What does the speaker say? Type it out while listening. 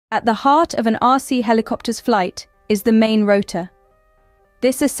At the heart of an RC helicopter's flight is the main rotor.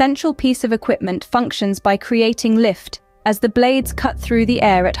 This essential piece of equipment functions by creating lift as the blades cut through the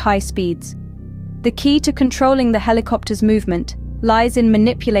air at high speeds. The key to controlling the helicopter's movement lies in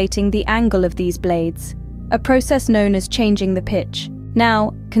manipulating the angle of these blades, a process known as changing the pitch.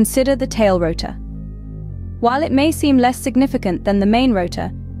 Now, consider the tail rotor. While it may seem less significant than the main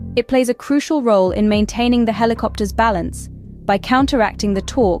rotor, it plays a crucial role in maintaining the helicopter's balance by counteracting the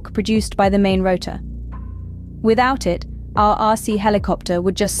torque produced by the main rotor. Without it, our RC helicopter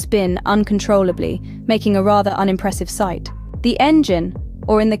would just spin uncontrollably, making a rather unimpressive sight. The engine,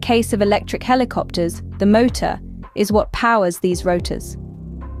 or in the case of electric helicopters, the motor, is what powers these rotors.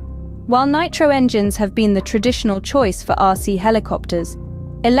 While nitro engines have been the traditional choice for RC helicopters,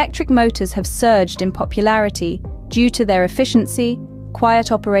 electric motors have surged in popularity due to their efficiency,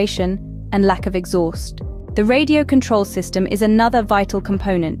 quiet operation, and lack of exhaust. The radio control system is another vital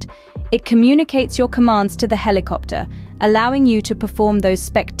component. It communicates your commands to the helicopter, allowing you to perform those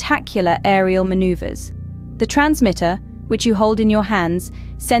spectacular aerial maneuvers. The transmitter, which you hold in your hands,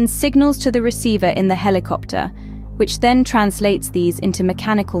 sends signals to the receiver in the helicopter, which then translates these into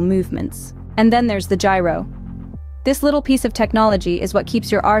mechanical movements. And then there's the gyro. This little piece of technology is what keeps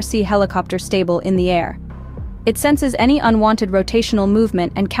your RC helicopter stable in the air. It senses any unwanted rotational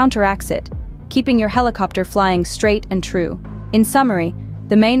movement and counteracts it, keeping your helicopter flying straight and true. In summary,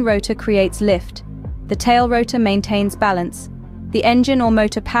 the main rotor creates lift, the tail rotor maintains balance, the engine or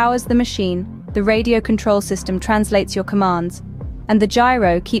motor powers the machine, the radio control system translates your commands, and the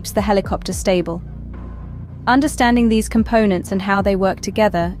gyro keeps the helicopter stable. Understanding these components and how they work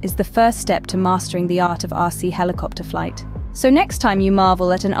together is the first step to mastering the art of RC helicopter flight. So next time you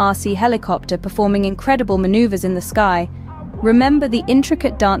marvel at an RC helicopter performing incredible maneuvers in the sky, remember the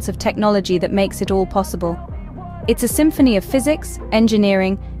intricate dance of technology that makes it all possible. It's a symphony of physics,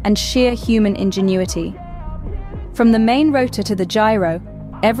 engineering, and sheer human ingenuity. From the main rotor to the gyro,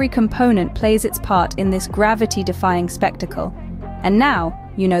 every component plays its part in this gravity-defying spectacle. And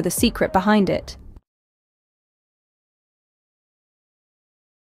now, you know the secret behind it.